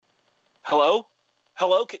Hello?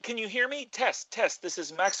 Hello? Can you hear me? Test. This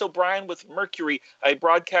is Max O'Brien with Mercury, a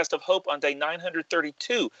broadcast of hope on day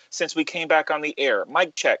 932 since we came back on the air.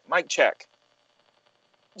 Mic check.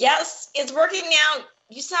 Yes, it's working now.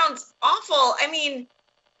 You sound awful. I mean,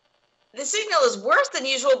 the signal is worse than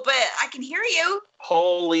usual, but I can hear you.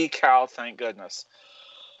 Holy cow, thank goodness.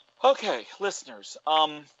 Okay, listeners,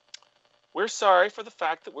 we're sorry for the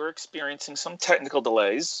fact that we're experiencing some technical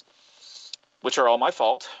delays, which are all my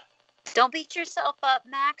fault. Don't beat yourself up,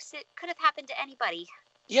 Max. It could have happened to anybody.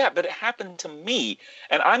 Yeah, but it happened to me,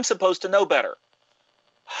 and I'm supposed to know better.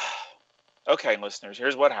 Okay, listeners,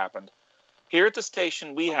 here's what happened. Here at the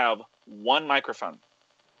station, we have one microphone.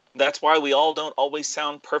 That's why we all don't always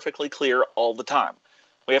sound perfectly clear all the time.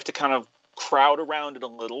 We have to kind of crowd around it a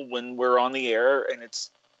little when we're on the air, and it's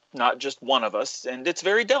not just one of us, and it's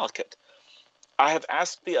very delicate. I have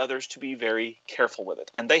asked the others to be very careful with it,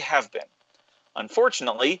 and they have been.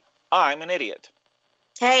 Unfortunately, I'm an idiot.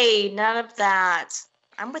 Hey, none of that.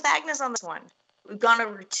 I'm with Agnes on this one. We've gone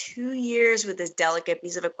over 2 years with this delicate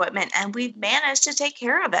piece of equipment, and we've managed to take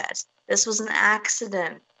care of it. This was an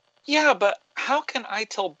accident. Yeah, but how can I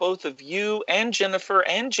tell both of you and Jennifer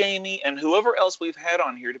and Jamie and whoever else we've had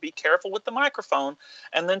on here to be careful with the microphone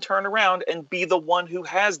and then turn around and be the one who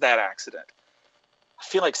has that accident? I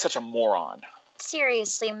feel like such a moron.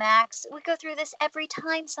 Seriously, Max, we go through this every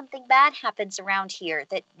time something bad happens around here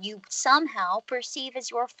that you somehow perceive as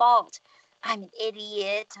your fault. I'm an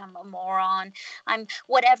idiot, I'm a moron, I'm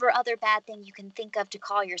whatever other bad thing you can think of to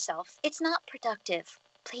call yourself. It's not productive.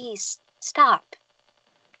 Please, stop.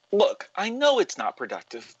 Look, I know it's not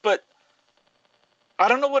productive, but I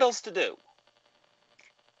don't know what else to do.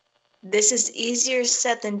 This is easier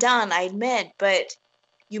said than done, I admit, but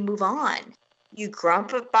you move on. You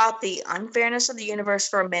grump about the unfairness of the universe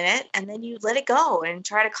for a minute, and then you let it go and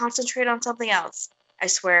try to concentrate on something else. I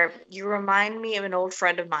swear, you remind me of an old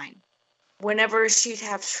friend of mine. Whenever she'd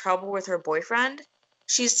have trouble with her boyfriend,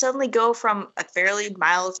 she'd suddenly go from a fairly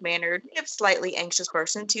mild-mannered, if slightly anxious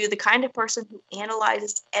person to the kind of person who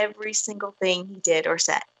analyzes every single thing he did or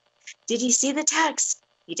said. Did he see the text?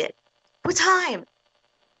 He did. What time?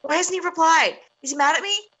 Why hasn't he replied? Is he mad at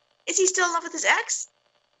me? Is he still in love with his ex?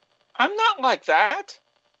 I'm not like that.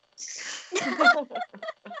 You are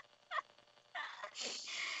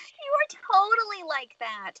totally like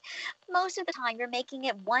that. Most of the time, you're making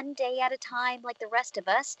it one day at a time like the rest of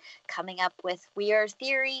us, coming up with weird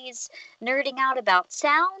theories, nerding out about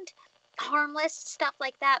sound, harmless stuff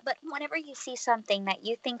like that. But whenever you see something that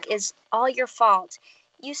you think is all your fault,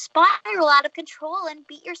 you spiral out of control and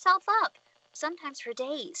beat yourself up, sometimes for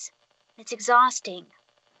days. It's exhausting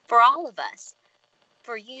for all of us.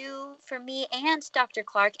 For you, for me, and Dr.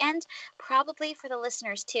 Clark, and probably for the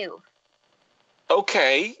listeners, too.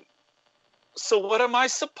 Okay, so what am I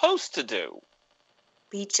supposed to do?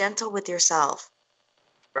 Be gentle with yourself.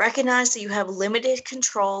 Recognize that you have limited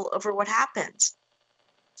control over what happens.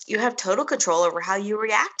 You have total control over how you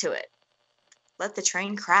react to it. Let the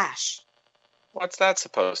train crash. What's that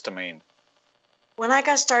supposed to mean? When I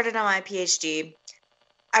got started on my PhD,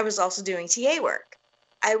 I was also doing TA work.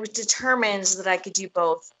 I was determined that I could do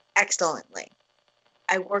both excellently.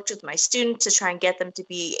 I worked with my students to try and get them to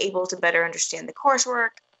be able to better understand the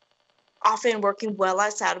coursework, often working well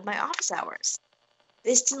outside of my office hours.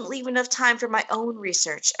 This didn't leave enough time for my own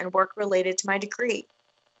research and work related to my degree.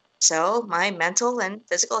 So my mental and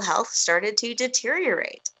physical health started to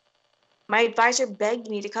deteriorate. My advisor begged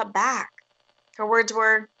me to cut back. Her words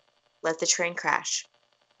were, "Let the train crash,"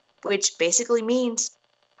 which basically means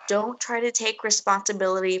don't try to take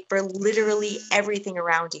responsibility for literally everything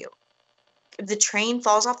around you. If the train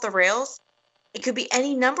falls off the rails, it could be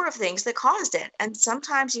any number of things that caused it, and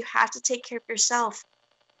sometimes you have to take care of yourself,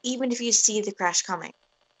 even if you see the crash coming.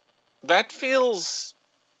 That feels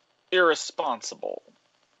irresponsible.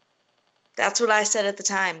 That's what I said at the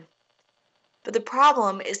time. But the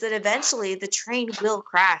problem is that eventually the train will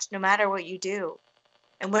crash no matter what you do.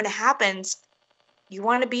 And when it happens, you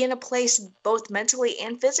want to be in a place both mentally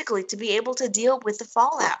and physically to be able to deal with the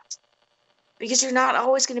fallout. Because you're not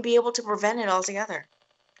always going to be able to prevent it altogether.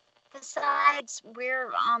 Besides, we're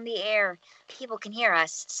on the air. People can hear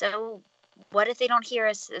us. So what if they don't hear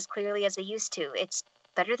us as clearly as they used to? It's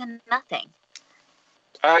better than nothing.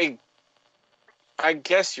 I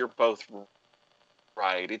guess you're both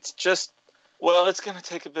right. It's just, well, it's going to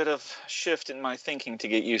take a bit of shift in my thinking to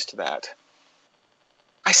get used to that.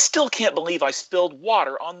 I still can't believe I spilled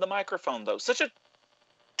water on the microphone, though. Such a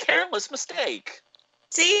careless mistake.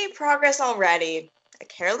 See, progress already. A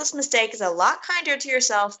careless mistake is a lot kinder to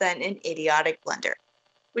yourself than an idiotic blunder,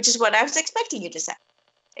 which is what I was expecting you to say.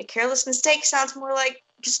 A careless mistake sounds more like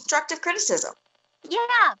constructive criticism.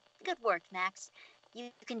 Yeah, good work, Max.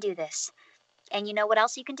 You can do this. And you know what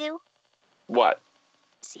else you can do? What?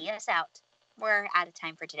 See us out. We're out of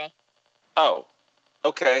time for today. Oh,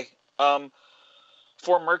 okay.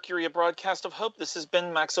 For Mercury, a broadcast of hope, this has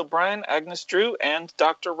been Max O'Brien, Agnes Drew, and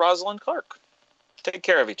Dr. Rosalind Clark. Take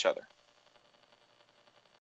care of each other.